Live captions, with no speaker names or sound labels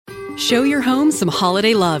Show your home some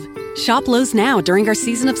holiday love. Shop Lowe's now during our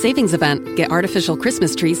Season of Savings event. Get artificial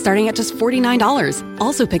Christmas trees starting at just $49.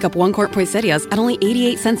 Also pick up 1-quart poinsettias at only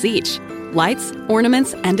 88 cents each. Lights,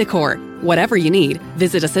 ornaments, and decor. Whatever you need,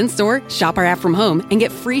 visit us in-store, shop our app from home, and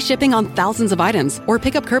get free shipping on thousands of items, or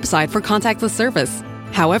pick up curbside for contactless service.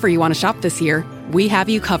 However you want to shop this year, we have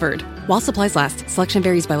you covered. While supplies last, selection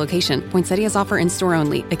varies by location. Poinsettias offer in-store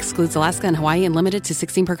only. Excludes Alaska and Hawaii and limited to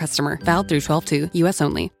 16 per customer. Valid through 12/2, U.S.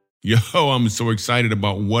 only. Yo, I'm so excited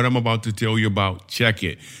about what I'm about to tell you about. Check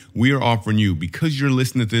it. We are offering you, because you're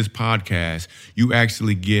listening to this podcast, you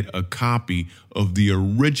actually get a copy of the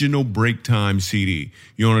original Break Time CD.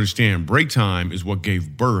 You don't understand. Break Time is what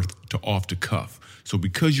gave birth to Off the Cuff. So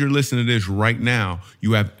because you're listening to this right now,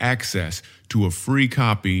 you have access to a free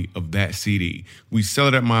copy of that CD. We sell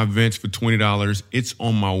it at my events for $20. It's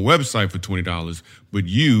on my website for $20. But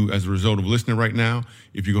you, as a result of listening right now,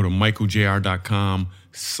 if you go to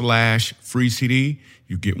michaeljr.com/free CD,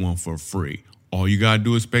 you get one for free. All you got to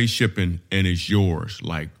do is pay shipping, and it's yours,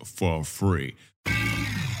 like, for free.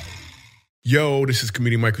 Yo, this is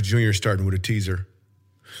comedian Michael Jr. starting with a teaser.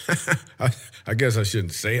 I guess I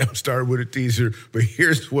shouldn't say I'm starting with a teaser, but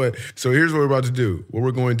here's what we're about to do. What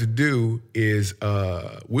we're going to do is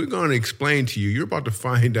we're going to explain to you, you're about to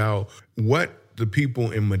find out what the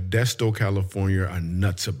people in Modesto, California are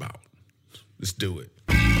nuts about. Let's do it.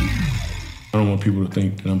 I don't want people to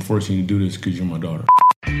think that I'm forcing you to do this because you're my daughter.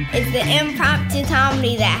 It's the impromptu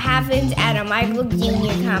comedy that happens at a Michael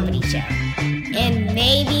Jr. comedy show. And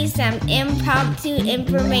maybe some impromptu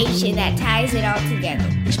information that ties it all together.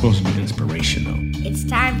 It's supposed to be inspirational. It's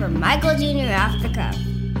time for Michael Jr. Off the Cuff.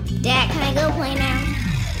 Dad, can I go play now?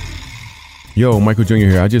 Yo, Michael Jr.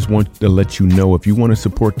 here. I just want to let you know, if you want to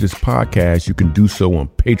support this podcast, you can do so on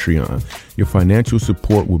Patreon. Your financial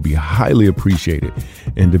support will be highly appreciated.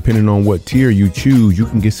 And depending on what tier you choose, you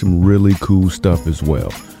can get some really cool stuff as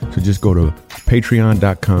well. So just go to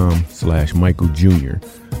patreon.com/Michael Jr.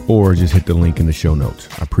 or just hit the link in the show notes.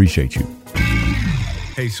 I appreciate you.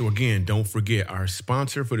 Hey, so again, don't forget, our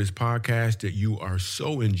sponsor for this podcast that you are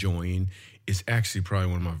so enjoying is actually probably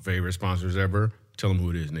one of my favorite sponsors ever. Tell them who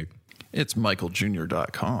it is, Nick. It's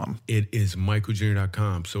michaeljr.com. It is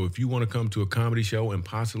michaeljr.com. So if you want to come to a comedy show and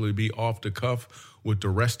possibly be off the cuff with the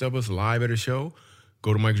rest of us live at a show,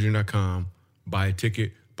 go to michaeljr.com, buy a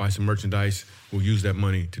ticket, buy some merchandise. We'll use that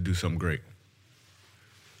money to do something great.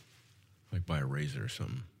 Like buy a razor or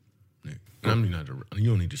something. Nick. I mean, you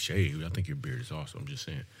don't need to shave. I think your beard is awesome. I'm just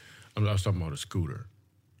saying. I was talking about a scooter,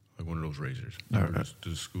 like one of those razors. The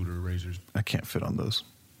scooter razors. I can't fit on those.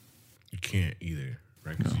 You can't either,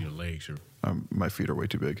 right? Because your legs are... my feet are way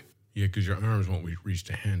too big. Yeah, because your arms won't reach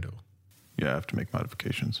the handle. Yeah, I have to make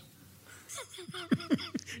modifications.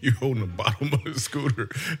 You're holding the bottom of the scooter.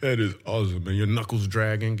 That is awesome, man. Your knuckles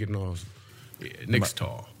dragging, getting all... Yeah, Nick's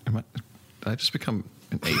tall. Did I just become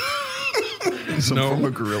an ape? Some form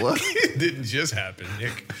of gorilla? It didn't just happen,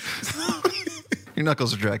 Nick. Your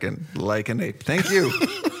knuckles are dragging like an ape. Thank you.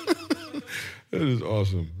 That is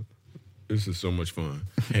awesome. This is so much fun.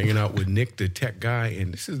 Hanging out with Nick, the tech guy,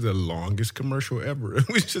 and this is the longest commercial ever.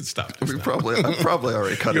 We should stop this. I've probably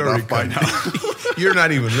already cut it off by now. You're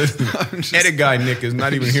not even listening. Edit guy Nick is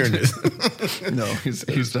not even hearing this. No,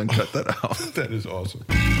 he's done cut that out. That is awesome.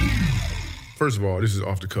 First of all, this is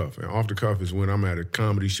Off the Cuff. And Off the Cuff is when I'm at a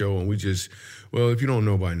comedy show and we just, well, if you don't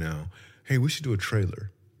know by now, hey, we should do a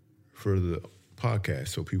trailer for the podcast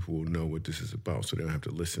so people will know what this is about so they don't have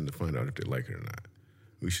to listen to find out if they like it or not.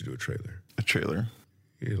 We should do a trailer. A trailer?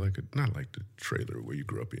 Yeah, not like the trailer where you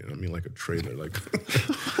grew up in. I mean like a trailer. Like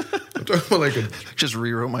I'm talking about like a... Just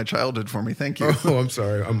rewrote my childhood for me. Thank you. Oh, I'm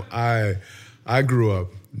sorry. I grew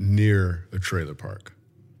up near a trailer park.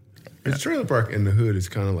 The trailer park and the hood is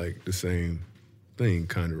kind of like the same thing,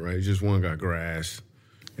 kind of, right? It's just one got grass,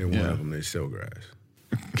 and one of them, they sell grass.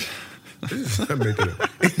 Anyway,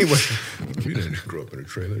 you didn't grow up in a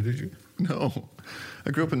trailer, did you? No.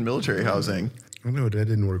 I grew up in military housing. I know, that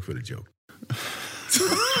didn't work for the joke.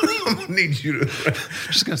 I need you to...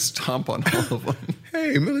 I'm just going to stomp on all of them.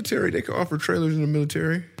 Hey, military, they can offer trailers in the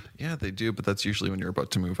military. Yeah, they do, but that's usually when you're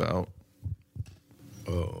about to move out.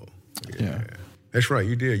 Oh, yeah. That's right,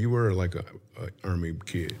 you did. You were like a Army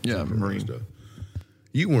kid. Yeah, Marine. Stuff.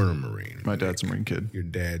 You weren't a Marine. My dad's a Marine kid. Your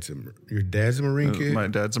dad's a Marine kid? My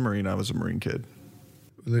dad's a Marine. I was a Marine kid.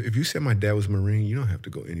 If you said my dad was a Marine, you don't have to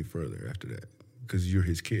go any further after that because you're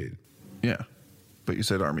his kid. Yeah, but you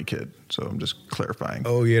said Army kid, so I'm just clarifying.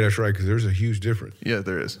 Oh, yeah, that's right, because there's a huge difference. Yeah,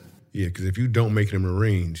 there is. Yeah, because if you don't make it in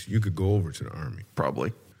Marines, you could go over to the Army.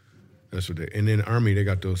 Probably. That's what and then the Army, they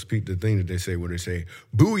got the thing that they say where they say,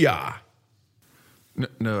 booyah.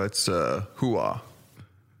 No, it's hoo-ah.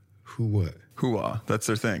 Who what? Hoo-ah. That's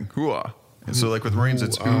their thing. Hoo-ah. And so like with Marines,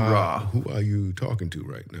 it's hoorah. Who are you talking to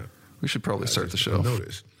right now? We should probably start the show. I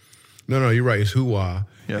noticed. No, you're right. It's hoo-ah.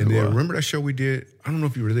 Yeah, and hoo-ah. then remember that show we did? I don't know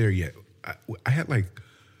if you were there yet. I had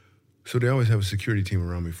so they always have a security team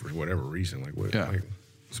around me for whatever reason. Like, what? Yeah. Like,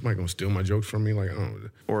 somebody gonna steal my jokes from me? Like, I don't know.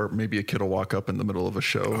 Or maybe a kid will walk up in the middle of a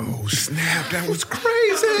show. Oh, snap. That was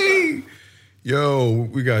crazy. Yo,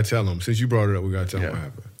 we gotta tell them. Since you brought it up, we gotta tell them what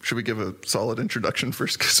happened. Should we give a solid introduction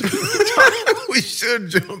first? We should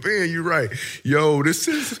jump in. You're right. Yo, this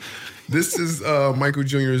is Michael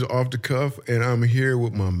Jr.'s Off the Cuff, and I'm here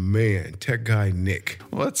with my man, tech guy Nick.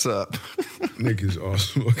 What's up? Nick is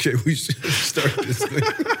awesome. Okay, we should start this thing.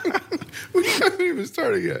 We haven't even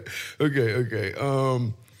started yet. Okay.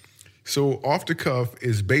 So Off the Cuff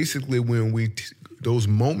is basically when those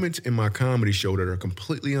moments in my comedy show that are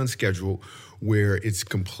completely unscheduled, where it's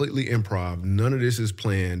completely improv, none of this is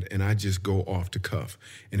planned, and I just go off the cuff.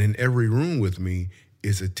 And in every room with me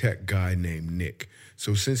is a tech guy named Nick.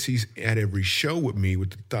 So since he's at every show with me,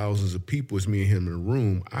 with the thousands of people, it's me and him in a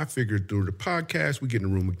room, I figured through the podcast, we get in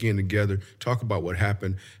the room again together, talk about what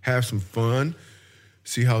happened, have some fun,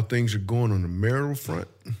 see how things are going on the marital front,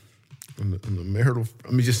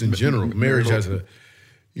 just in general. Marriage as a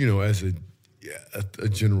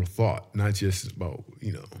general thought, not just about,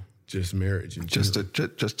 just marriage in general.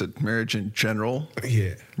 Just a marriage in general?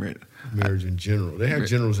 Yeah. Marriage in general. They have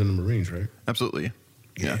generals in the Marines, right? Absolutely.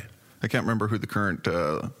 Yeah. I can't remember who the current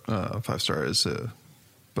 5-star is,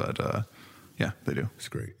 but yeah, they do. It's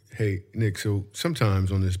great. Hey, Nick, so sometimes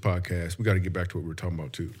on this podcast, we got to get back to what we were talking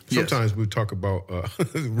about, too. Sometimes we talk about,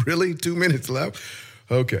 really? 2 minutes left?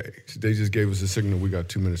 Okay. So they just gave us a signal we got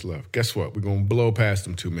 2 minutes left. Guess what? We're going to blow past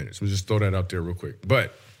them 2 minutes. We'll just throw that out there real quick.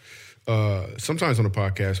 But sometimes on the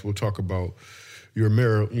podcast, we'll talk about your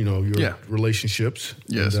relationships.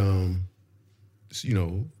 Yes. And,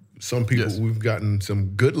 some people, we've gotten some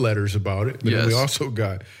good letters about it, but then we also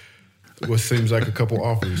got what seems like a couple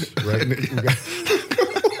offers, right?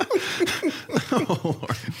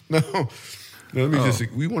 No, let me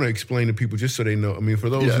we want to explain to people just so they know. I mean,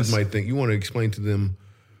 for those who might think, you want to explain to them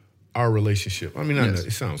our relationship. I mean, I know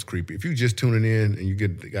it sounds creepy. If you're just tuning in and you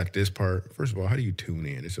got this part, first of all, how do you tune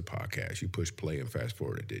in? It's a podcast. You push play and fast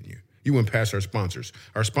forward it, didn't you? You went past our sponsors.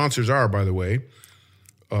 Our sponsors are, by the way,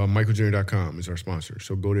 MichaelJr.com is our sponsor.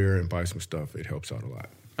 So go there and buy some stuff. It helps out a lot.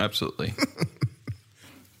 Absolutely.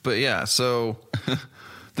 But yeah, so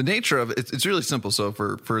the nature of it, it's really simple. So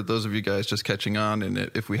for those of you guys just catching on, and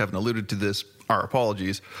if we haven't alluded to this, our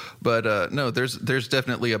apologies. But no, there's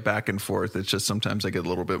definitely a back and forth. It's just sometimes I get a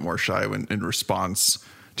little bit more shy in response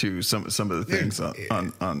to some of the things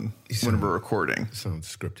on when we're recording. It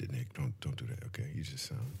sounds scripted, Nick. Don't do that. Okay, you just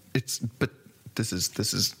sound. But this is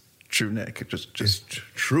true Nick. Just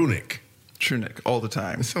true Nick. True Nick all the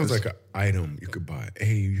time. It sounds like an item you could buy.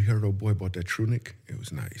 Hey, you heard old boy bought that True Nick? It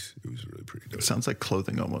was nice. It was really pretty dope. It sounds like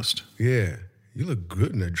clothing almost. Yeah, you look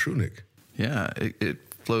good in that True Nick. Yeah, it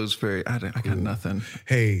flows very. I got nothing.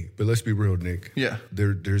 Hey, but let's be real, Nick. Yeah.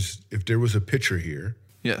 If there was a picture here.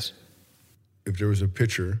 Yes. If there was a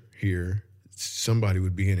picture here, somebody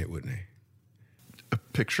would be in it, wouldn't they? A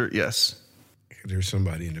picture, yes. There's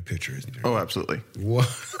somebody in the picture, isn't there? Oh, absolutely. What?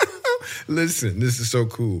 Listen, this is so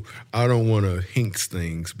cool. I don't want to hinks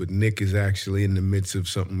things, but Nick is actually in the midst of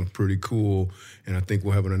something pretty cool, and I think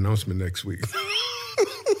we'll have an announcement next week.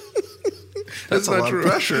 That's not true.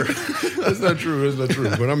 Pressure. That's not true.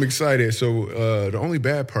 But I'm excited. So the only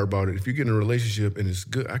bad part about it, if you get in a relationship and it's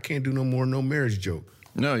good, I can't do no marriage joke.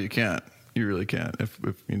 No, you can't. You really can't. If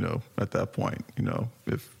at that point,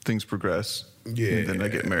 if things progress, and then I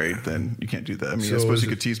get married, then you can't do that. I mean, I suppose you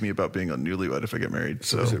could tease me about being a newlywed if I get married.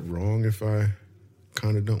 So is it wrong if I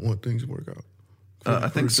kind of don't want things to work out? I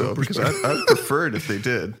think so, because I'd prefer it if they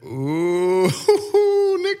did. Ooh,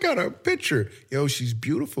 Nick got a picture. Yo, she's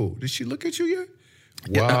beautiful. Did she look at you yet?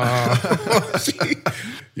 Wow. She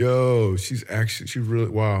really,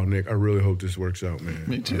 wow, Nick, I really hope this works out, man.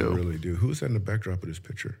 Me too. I really do. Who's that in the backdrop of this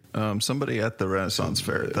picture? Somebody at the Renaissance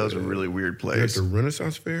Fair. That was a really weird place. At the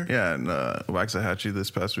Renaissance Fair? Yeah, in Waxahachie this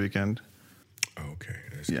past weekend. Okay,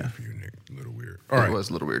 that's good for you, Nick. A little weird. All right. It was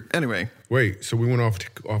a little weird. Anyway. Wait, so we went off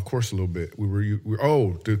course a little bit.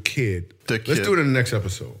 The kid. Let's do it in the next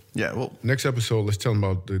episode. Yeah, well. Next episode, let's tell them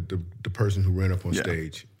about the person who ran up on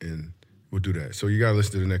stage, and we'll do that. So you got to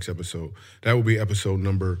listen to the next episode. That will be episode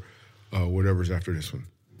number whatever's after this one.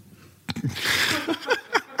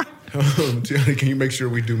 Can you make sure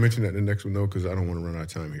we do mention that in the next one, though? Because I don't want to run out of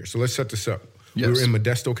time here. So let's set this up. Yes. We were in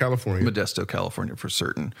Modesto, California. Modesto, California, for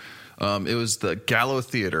certain. It was the Gallo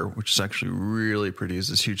Theater, which is actually really pretty. It's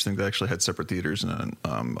this huge thing. They actually had separate theaters and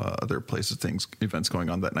other places, events going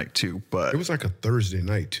on that night too. But it was like a Thursday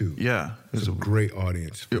night too. Yeah, it was a great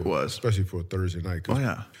audience. It was, especially for a Thursday night. Oh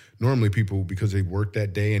yeah. Normally people, because they work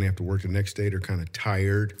that day and they have to work the next day, they're kind of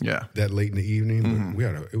tired. Yeah. That late in the evening.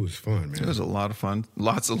 But it was fun, man. It was a lot of fun.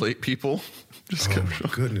 Lots of late people. Oh my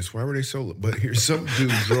goodness, why were they so? But here's some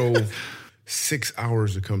dude drove 6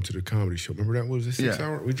 hours to come to the comedy show. Remember that was a 6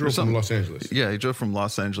 hour? We drove from Los Angeles. Yeah, he drove from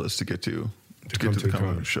Los Angeles to get to the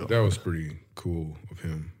comedy show. That was pretty cool of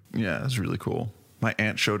him. Yeah, it was really cool. My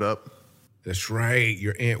aunt showed up. That's right.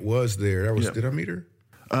 Your aunt was there. Did I meet her?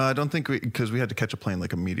 I don't think because we had to catch a plane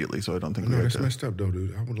like immediately, so I don't think we had that's to. Messed up though,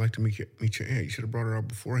 dude. I would like to meet your aunt. You should have brought her out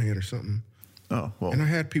beforehand or something. Oh, well. And I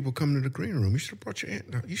had people come to the green room. You should have brought your aunt.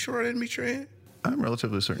 You sure I didn't meet your aunt? I'm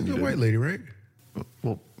relatively certain you did. You're a white lady, right?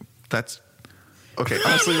 Well, that's... Okay,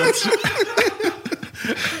 honestly, that's...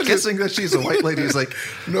 Guessing that she's a white lady is like...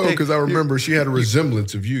 No, because I remember she had a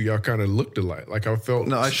resemblance of you. Y'all kind of looked alike. Like I felt...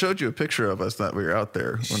 No, I showed you a picture of us that we were out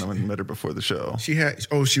there when I went and met her before the show. She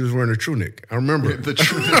was wearing a Trunic. I remember. The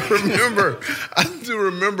Trunic. I do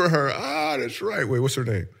remember her. Ah, that's right. Wait, what's her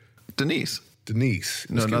name? Denise.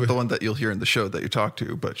 No, not the one that you'll hear in the show that you talked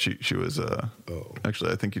to, but she was...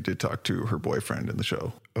 Actually, I think you did talk to her boyfriend in the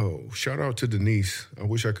show. Oh, shout out to Denise. I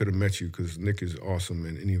wish I could have met you because Nick is awesome,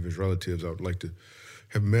 and any of his relatives I would like to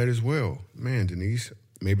have met as well. Man, Denise,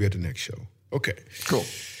 maybe at the next show. Okay. Cool.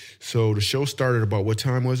 So the show started about what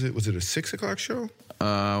time was it? Was it a 6 o'clock show?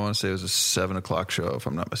 I want to say it was a 7 o'clock show, if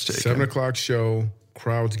I'm not mistaken. 7 o'clock show.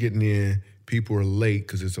 Crowds getting in. People are late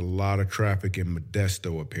because there's a lot of traffic in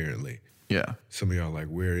Modesto, apparently. Yeah. Some of y'all are like,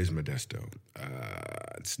 where is Modesto?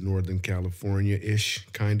 It's Northern California-ish,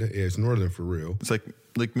 kind of. Yeah, it's northern for real. It's like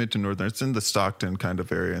mid to northern. It's in the Stockton kind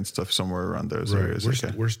of area and stuff, somewhere around those areas.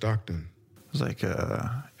 Where's Stockton? It was like,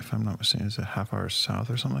 if I'm not mistaken, it's a half hour south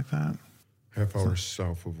or something like that. Half hour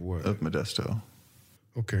south of what? Of Modesto.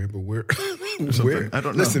 Okay, but where? I don't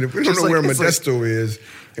know. Listen, if we don't know where Modesto is,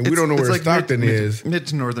 and we don't know where Stockton is. Mid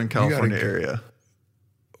to northern California area.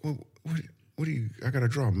 What do you? I got to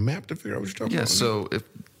draw a map to figure out what you're talking about. So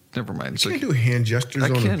never mind. You can't do hand gestures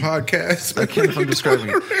on a podcast. I can if I'm describing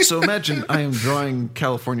it. So imagine I am drawing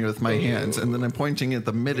California with my hands, and then I'm pointing at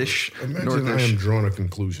the mid-ish, imagine northish. I am drawing a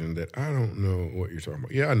conclusion that I don't know what you're talking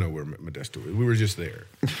about. Yeah, I know where Modesto is. We were just there.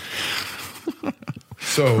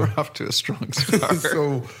 So we're off to a strong start.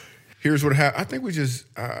 So here's what happened. I think we just,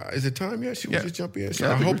 is it time yet? Should we just jump in?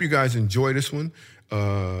 So I hope you guys enjoy this one.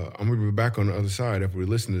 I'm going to be back on the other side after we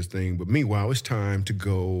listen to this thing. But meanwhile, it's time to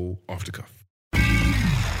go off the cuff.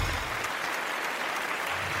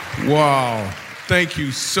 Wow. Thank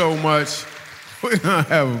you so much. We're going to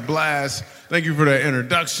have a blast. Thank you for that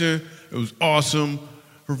introduction. It was awesome.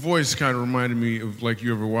 Her voice kind of reminded me of like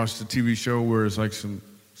you ever watched a TV show where it's like some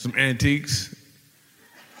antiques.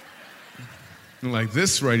 And like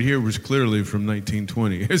this right here was clearly from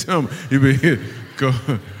 1920.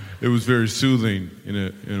 It was very soothing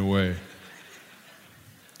in a way.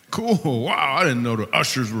 Cool. Wow, I didn't know the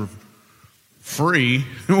ushers were free.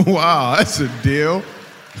 Wow, that's a deal.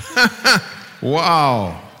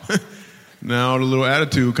 Wow. Now the little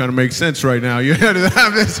attitude kind of makes sense right now. You had to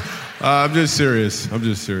have this. I'm just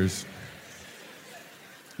serious.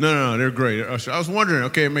 No, they're great. I was wondering,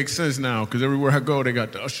 okay, it makes sense now because everywhere I go, they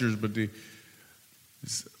got the ushers, but they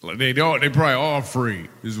probably all free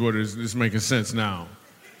is what it's making sense now.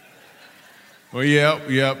 Well, yep,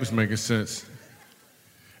 it's making sense.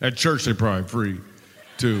 At church, they're probably free,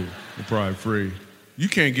 too. They're probably free. You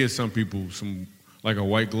can't get some people like a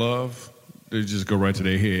white glove. They just go right to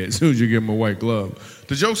their head as soon as you give them a white glove.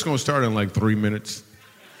 The joke's going to start in like 3 minutes.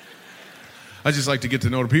 I just like to get to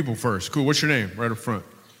know the people first. Cool, what's your name? Right up front.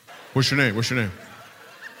 What's your name?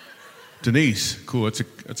 Denise. Cool,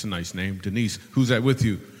 that's a nice name. Denise. Who's that with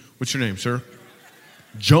you? What's your name, sir?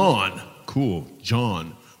 John. Cool,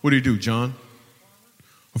 John. What do you do, John?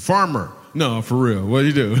 A farmer. No, for real. What do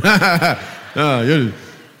you do?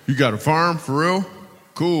 You got a farm, for real?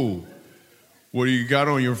 Cool. What do you got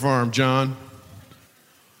on your farm, John?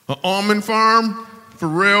 An almond farm? For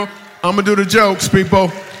real? I'm going to do the jokes, people.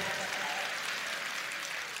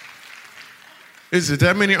 Is it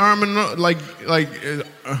that many almond?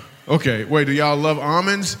 Okay, wait, do y'all love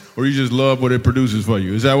almonds? Or you just love what it produces for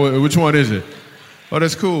you? Is that which one is it? Oh,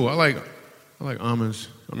 that's cool. I like almonds.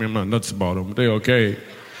 I mean, I'm not nuts about them, but they're okay.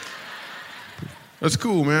 That's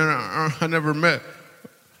cool, man. I never met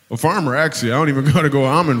a farmer, actually. I don't even got to go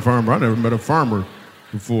almond farmer. I never met a farmer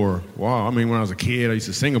before. Wow, I mean, when I was a kid, I used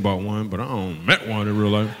to sing about one, but I don't met one in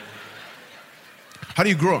real life. How do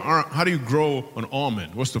you grow an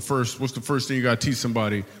almond? What's the first thing you got to teach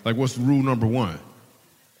somebody? Like, what's rule number 1?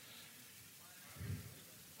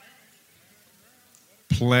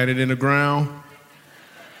 Plant it in the ground.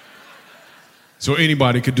 So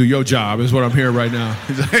anybody could do your job is what I'm hearing right now.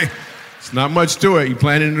 It's not much to it. You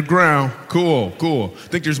plant it in the ground. Cool. I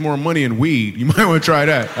think there's more money in weed. You might want to try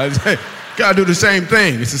that. I say, gotta do the same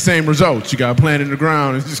thing. It's the same results. You gotta plant it in the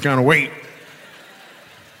ground and just kind of wait.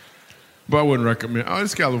 But I wouldn't recommend. Oh,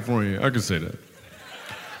 it's California. I can say that.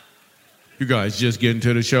 You guys just getting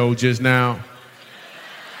to the show just now.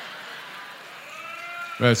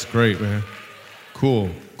 That's great, man.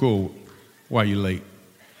 Cool. Why you late?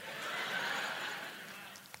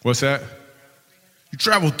 What's that? You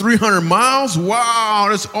traveled 300 miles? Wow,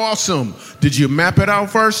 that's awesome. Did you map it out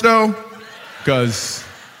first, though? Because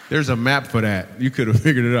there's a map for that. You could have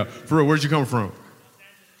figured it out. For real, where'd you come from?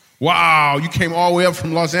 Wow, you came all the way up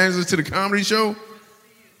from Los Angeles to the comedy show?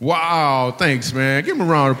 Wow, thanks, man. Give him a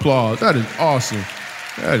round of applause. That is awesome.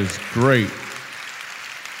 That is great.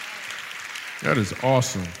 That is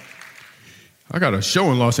awesome. I got a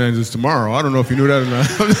show in Los Angeles tomorrow. I don't know if you knew that or not.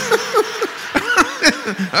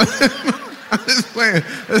 I'm just playing.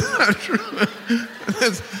 That's not true.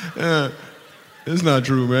 It's not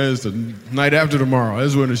true, man. It's the night after tomorrow.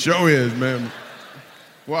 That's when the show is, man.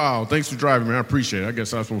 Wow, thanks for driving, man. I appreciate it. I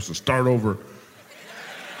guess I'm supposed to start over.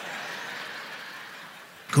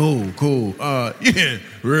 Cool. You didn't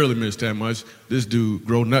really miss that much. This dude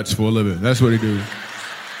grow nuts for a living. That's what he do.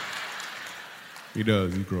 He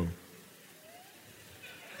does. He grow.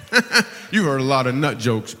 You heard a lot of nut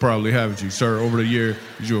jokes, probably, haven't you, sir, over the year?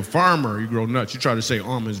 You're a farmer, you grow nuts. You try to say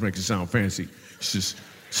almonds makes it sound fancy. It's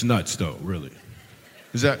nuts, though, really.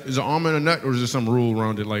 Is an almond a nut, or is there some rule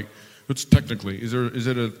around it? Like, what's technically, is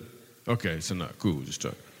it a, okay, it's a nut. Cool, just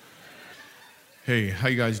check. Hey, how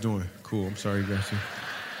you guys doing? Cool, I'm sorry, you guys.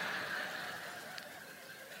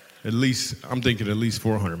 I'm thinking at least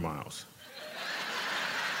 400 miles.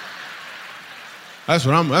 That's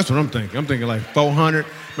what I'm thinking. I'm thinking like 400,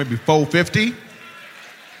 maybe 450.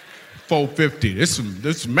 450. This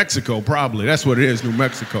is Mexico, probably. That's what it is, New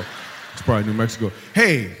Mexico. It's probably New Mexico.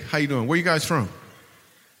 Hey, how you doing? Where you guys from?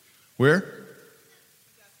 Where?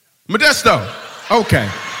 Modesto. Okay.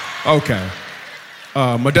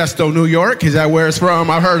 Modesto, New York. Is that where it's from?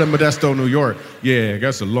 I've heard of Modesto, New York. Yeah,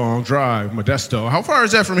 that's a long drive. Modesto. How far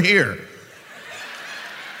is that from here?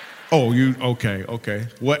 Oh, okay.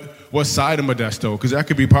 What side of Modesto? Because that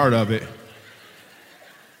could be part of it.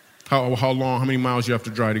 How long, how many miles you have to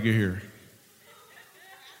drive to get here?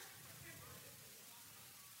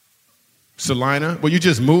 Salina? Well, you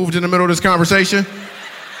just moved in the middle of this conversation?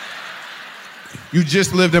 You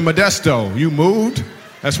just lived in Modesto. You moved?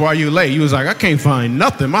 That's why you late. You was like, I can't find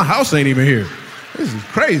nothing. My house ain't even here. This is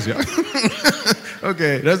crazy.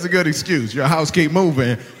 Okay, that's a good excuse. Your house keep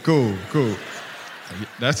moving. Cool.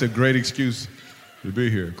 That's a great excuse to be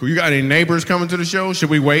here. Cool. You got any neighbors coming to the show? Should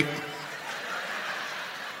we wait?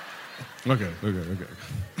 Okay.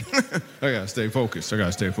 I gotta stay focused.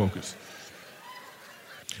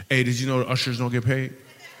 Hey, did you know the ushers don't get paid?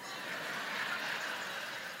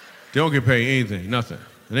 They don't get paid anything, nothing.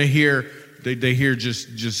 And they here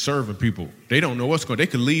just serving people. They don't know what's going on. They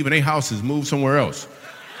could leave and their houses, move somewhere else.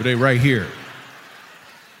 But they right here.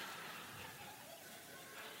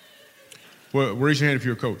 Well, raise your hand if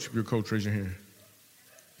you're a coach. If you're a coach, raise your hand.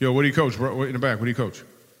 Yo, what do you coach? In the back, what do you coach?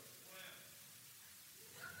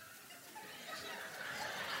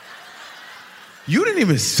 You didn't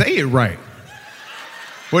even say it right.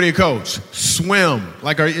 What do you coach? Swim.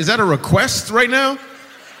 Like, is that a request right now?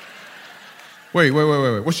 Wait.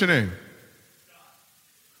 What's your name?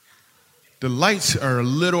 The lights are a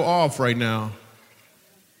little off right now.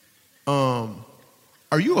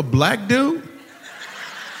 Are you a black dude?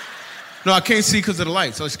 No, I can't see because of the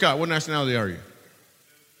lights. So, Scott, what nationality are you?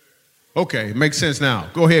 Okay, makes sense now.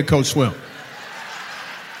 Go ahead, coach swim.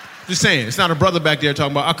 Just saying, it's not a brother back there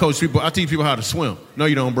talking about, I teach people how to swim. No,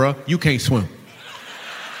 you don't, bro. You can't swim.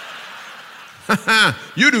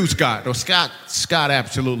 You do, Scott. No, Scott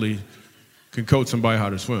absolutely can coach somebody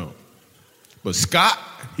how to swim. But Scott,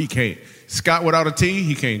 he can't. Scott without a T,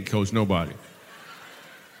 he can't coach nobody.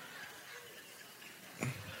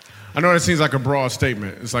 I know that seems like a broad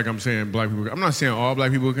statement. It's like I'm saying black people. I'm not saying all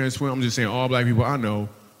black people can swim. I'm just saying all black people I know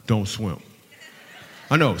don't swim.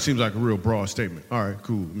 I know, it seems like a real broad statement. All right,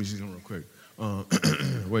 cool. Let me see something real quick.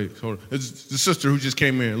 Wait, hold on. It's the sister who just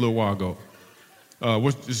came in a little while ago.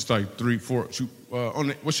 It's like 3, 4.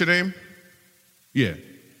 What's your name? Yeah.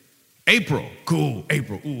 April. Cool,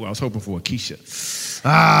 April. Ooh, I was hoping for a Keisha.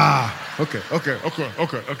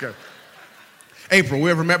 Okay. April, we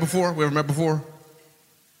ever met before?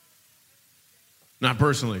 Not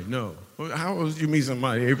personally, no. How else did you meet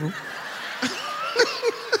somebody, April?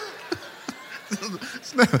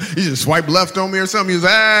 You just swipe left on me or something? You was,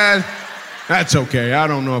 that's okay. I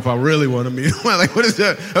don't know if I really want to meet him. Like, what is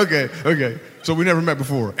that? Okay. So we never met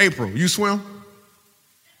before. April, you swim?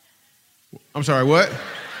 I'm sorry, what?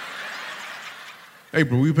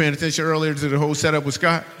 April, were you paying attention earlier to the whole setup with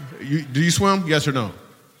Scott? Do you swim? Yes or no?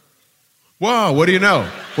 Whoa, what do you know?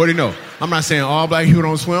 I'm not saying all black people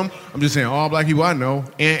don't swim. I'm just saying all black people I know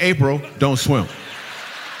and April don't swim.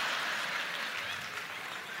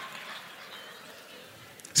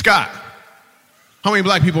 Scott, how many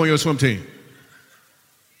black people on your swim team?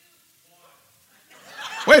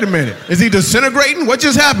 Wait a minute. Is he disintegrating? What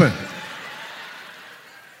just happened?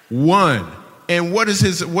 One. And what is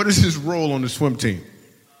his role on the swim team?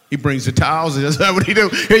 He brings the towels. Is that what he do?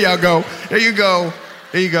 Here y'all go. There you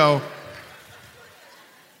go.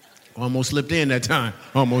 Almost slipped in that time.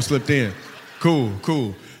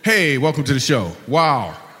 Cool. Hey, welcome to the show.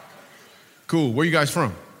 Wow. Cool. Where you guys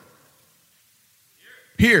from?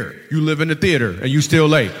 Here. You live in the theater and you still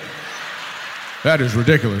late. That is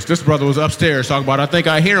ridiculous. This brother was upstairs talking about, I think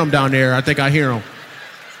I hear him down there.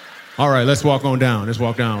 All right, let's walk on down. Let's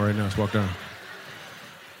walk down right now.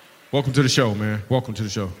 Welcome to the show, man. Welcome to the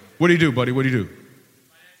show. What do you do, buddy? What do you do?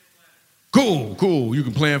 Cool. You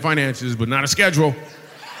can plan finances, but not a schedule.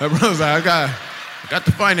 That brother's like, I got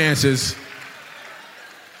the finances.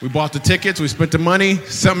 We bought the tickets. We spent the money.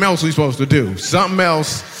 Something else we supposed to do. Something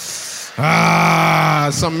else.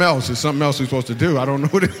 Something else. There's something else we're supposed to do. I don't know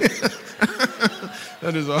what it is.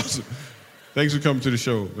 That is awesome. Thanks for coming to the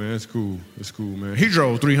show, man. It's cool, man. He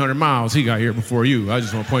drove 300 miles. He got here before you. I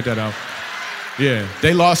just want to point that out. Yeah,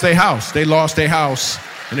 they lost their house,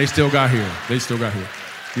 and they still got here.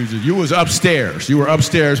 You was upstairs. You were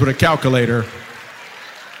upstairs with a calculator.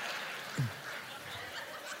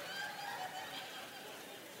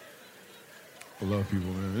 I love people,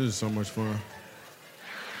 man. This is so much fun.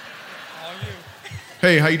 How are you?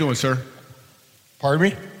 Hey, how you doing, sir? Pardon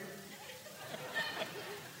me?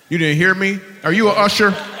 You didn't hear me? Are you an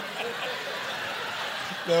usher?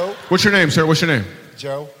 No. What's your name, sir? What's your name?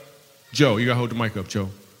 Joe. Joe, you gotta hold the mic up, Joe.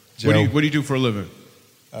 Joe. What do you do for a living?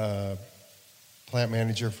 Plant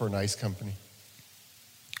manager for an ice company.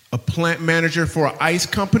 A plant manager for an ice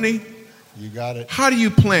company? You got it. How do you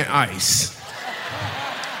plant ice?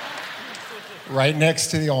 Right next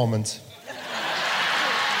to the almonds.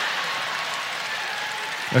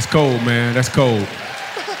 That's cold, man. That's cold.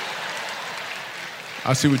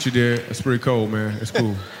 I see what you did. That's pretty cold, man. That's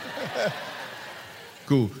cool.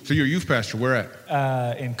 Cool. So you're a youth pastor. Where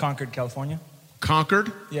at? In Concord, California.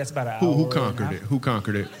 Concord? Yeah, it's about an hour. Who conquered it? Who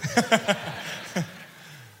conquered it?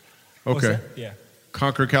 Okay. Yeah.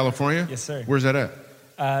 Concord, California? Yes, sir. Where's that at?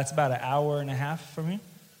 It's about an hour and a half from here.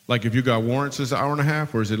 Like if you got warrants, it's an hour and a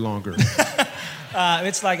half, or is it longer?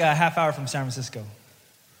 It's like a half hour from San Francisco.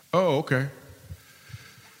 Oh, okay.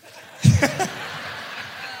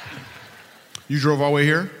 You drove all the way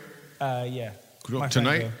here? Yeah. My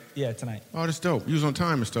Tonight? friend, yeah, tonight. Oh, that's dope. You was on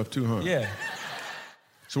time and stuff too, huh? Yeah.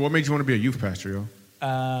 So what made you want to be a youth pastor, yo?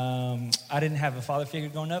 I didn't have a father figure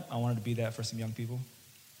growing up. I wanted to be that for some young people.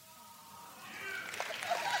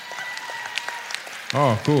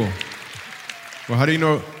 Oh, cool. Well, how do you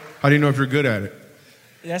know if you're good at it?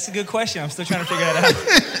 That's a good question. I'm still trying to figure that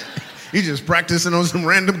out. You just practicing on some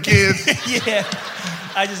random kids? Yeah.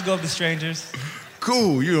 I just go up to strangers.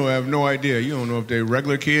 Cool. You don't have no idea. You don't know if they're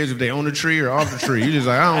regular kids, if they own the tree or off the tree. You just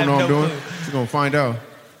like, I don't know what I'm doing. You're going to find out.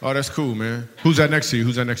 Oh, that's cool, man. Who's that next to you?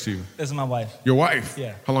 This is my wife. Your wife?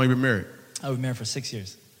 Yeah. How long you been married? I've been married for 6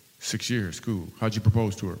 years. 6 years. Cool. How'd you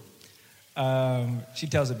propose to her? She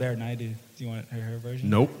tells it better than I do. Do you want her version?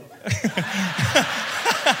 Nope.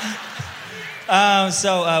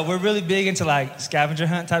 So we're really big into like scavenger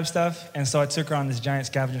hunt type stuff. And so I took her on this giant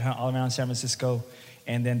scavenger hunt all around San Francisco.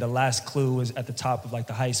 And then the last clue was at the top of like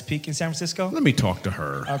the highest peak in San Francisco. Let me talk to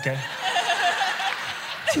her. Okay.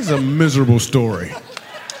 This is a miserable story.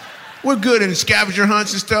 We're good in scavenger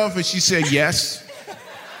hunts and stuff. And she said yes.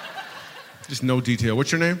 Just no detail.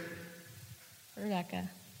 What's your name? Rebecca.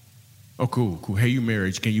 Oh, cool. Hey, you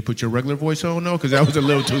married. Can you put your regular voice on? No, because that was a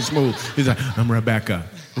little too smooth. He's like, I'm Rebecca.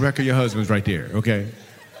 Rebecca, your husband's right there, okay?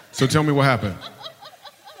 So tell me what happened.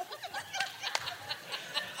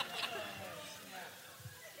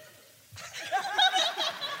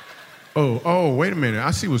 Oh, wait a minute.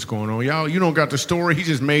 I see what's going on. Y'all, you don't got the story. He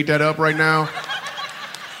just made that up right now.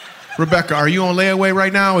 Rebecca, are you on layaway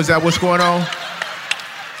right now? Is that what's going on?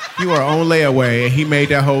 You are on layaway, and he made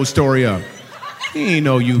that whole story up. He ain't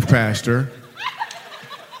no youth pastor.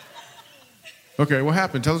 Okay, what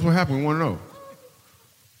happened? Tell us what happened. We want to know.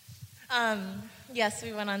 Yes,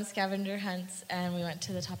 we went on scavenger hunts, and we went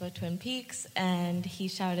to the top of Twin Peaks, and he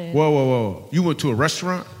shouted... Whoa. You went to a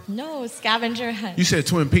restaurant? No, scavenger hunt. You said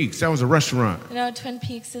Twin Peaks. That was a restaurant. No, Twin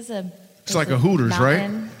Peaks is a... It's like a Hooters,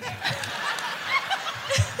 mountain. right?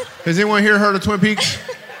 Has anyone here heard of Twin Peaks?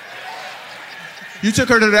 You took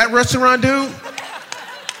her to that restaurant, dude?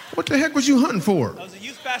 What the heck was you hunting for? That was a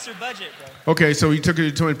youth pastor budget, bro. Okay, so you took her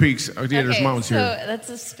to Twin Peaks. Oh, yeah, there's mountains so here. that's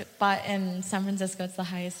a spot in San Francisco. It's the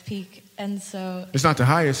highest peak, and so... It's not the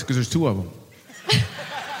highest because there's two of them.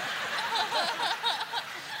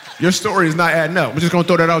 Your story is not adding up. We're just going to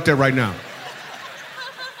throw that out there right now.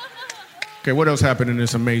 Okay, what else happened in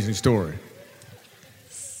this amazing story?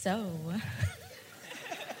 So...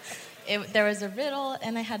 there was a riddle,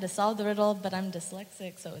 and I had to solve the riddle, but I'm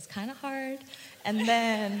dyslexic, so it was kind of hard. And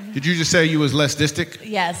then... Did you just say you was less dyslexic?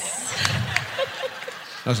 Yes.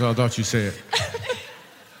 That's what I thought you said.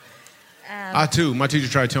 I, too. My teacher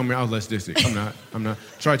tried to tell me I was less dyslexic. I'm not.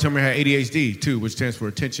 Tried to tell me I had ADHD, too, which stands for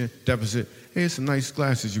attention deficit. Hey, some nice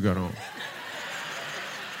glasses you got on.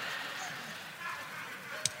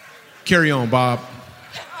 Carry on, Bob.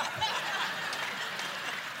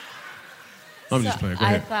 I'm just playing. Go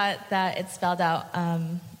ahead. I thought that it spelled out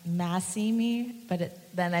Massey me, but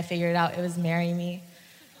then I figured out it was Marry Me.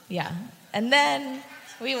 Yeah. And then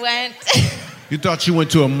we went... You thought you went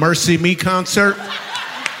to a Mercy Me concert?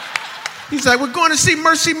 He's like, we're going to see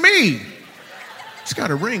Mercy Me. It's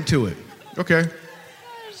got a ring to it. Okay.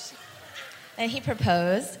 And he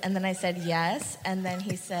proposed, and then I said yes, and then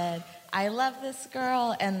he said, I love this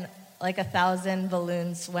girl, and like 1,000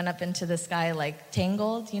 balloons went up into the sky like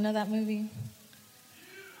Tangled. You know that movie?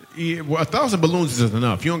 Yeah, well, 1,000 balloons is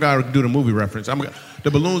enough. You don't got to do the movie reference.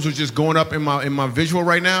 The balloons were just going up in my visual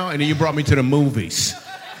right now, and then you brought me to the movies.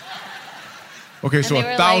 Okay, and so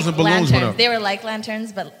 1,000 balloons went up. They were like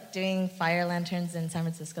lanterns, but doing fire lanterns in San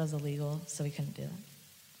Francisco is illegal, so we couldn't do that.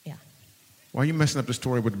 Yeah. Why are you messing up the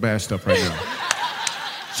story with the bad stuff right now?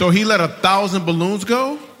 So he let 1,000 balloons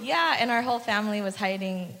go? Yeah, and our whole family was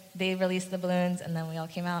hiding. They released the balloons, and then we all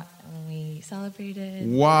came out, and we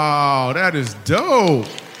celebrated. Wow, that is dope.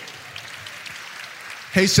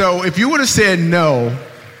 Hey, so if you would have said no,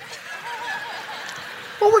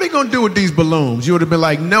 what were they going to do with these balloons? You would have been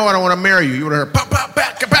like, no, I don't want to marry you. You would have heard, pop, pop,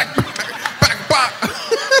 back, back, back, pop.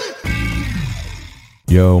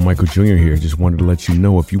 Yo, Michael Jr. here. Just wanted to let you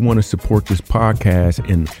know, if you want to support this podcast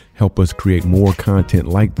and help us create more content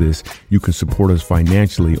like this, you can support us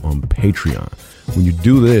financially on Patreon. When you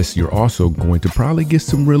do this, you're also going to probably get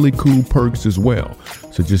some really cool perks as well.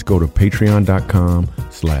 So just go to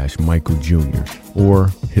patreon.com/Michael Jr. or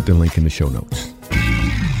hit the link in the show notes.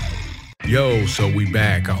 Yo, so we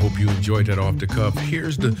back. I hope you enjoyed that off the cuff.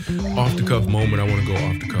 Here's the off the cuff moment I want to go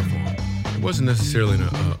off the cuff on. It wasn't necessarily an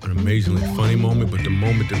amazingly funny moment, but the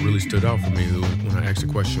moment that really stood out for me was when I asked the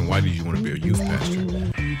question, why did you want to be a youth pastor?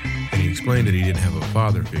 And he explained that he didn't have a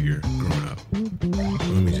father figure growing up.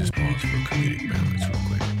 Let me just pause for comedic balance real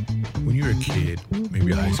quick. When you're a kid,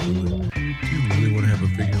 maybe a high schooler, do you really want to have a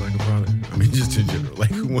figure like a father? I mean, just in general.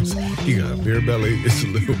 Like, who wants, you got a beer belly, it's a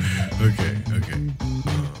little, okay.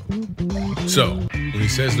 So, when he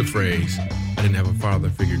says the phrase, I didn't have a father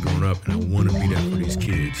figure growing up and I want to be that for these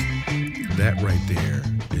kids, that right there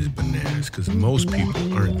is bananas, because most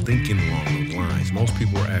people aren't thinking along those lines. Most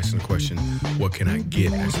people are asking the question, what can I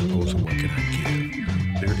get, as opposed to what can I give?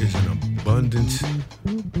 There is an abundance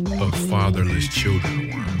of fatherless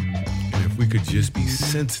children around. And if we could just be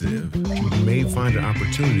sensitive, you may find an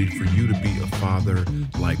opportunity for you to be a father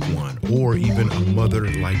like one, or even a mother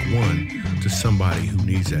like one to somebody who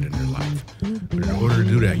needs that in their life. But in order to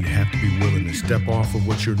do that, you have to be willing to step off of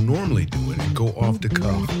what you're normally doing and go off the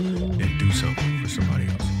cuff and do something for somebody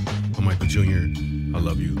else. I'm Michael Jr. I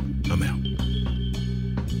love you. I'm out.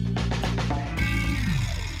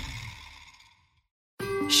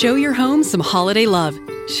 Show your home some holiday love.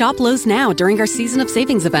 Shop Lowe's now during our Season of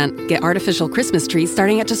Savings event. Get artificial Christmas trees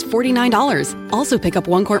starting at just $49. Also pick up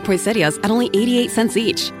 1-quart poinsettias at only 88 cents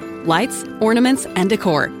each. Lights, ornaments, and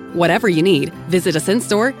decor. Whatever you need, visit us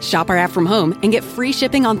in-store, shop our app from home, and get free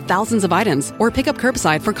shipping on thousands of items, or pick up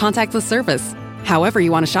curbside for contactless service. However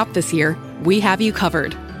you want to shop this year, we have you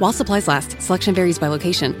covered. While supplies last, selection varies by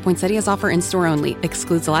location. Poinsettias offer in-store only.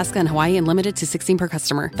 Excludes Alaska and Hawaii and limited to 16 per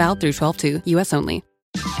customer. Valid through 12/2, U.S. only.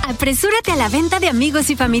 Apresúrate a la venta de amigos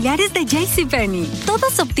y familiares de JCPenney.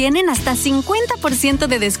 Todos obtienen hasta 50%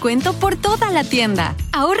 de descuento por toda la tienda.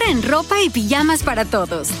 Ahorra en ropa y pijamas para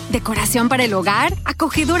todos, decoración para el hogar,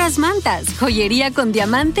 acogedoras mantas, joyería con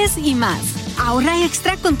diamantes y más. Ahorra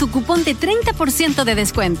extra con tu cupón de 30% de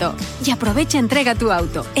descuento. Y aprovecha entrega tu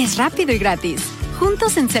auto. Es rápido y gratis.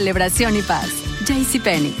 Juntos en celebración y paz.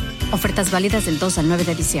 JCPenney. Ofertas válidas del 2 al 9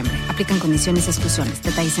 de diciembre. Aplican condiciones y exclusiones.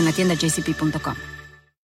 Detalles en la tienda jcp.com.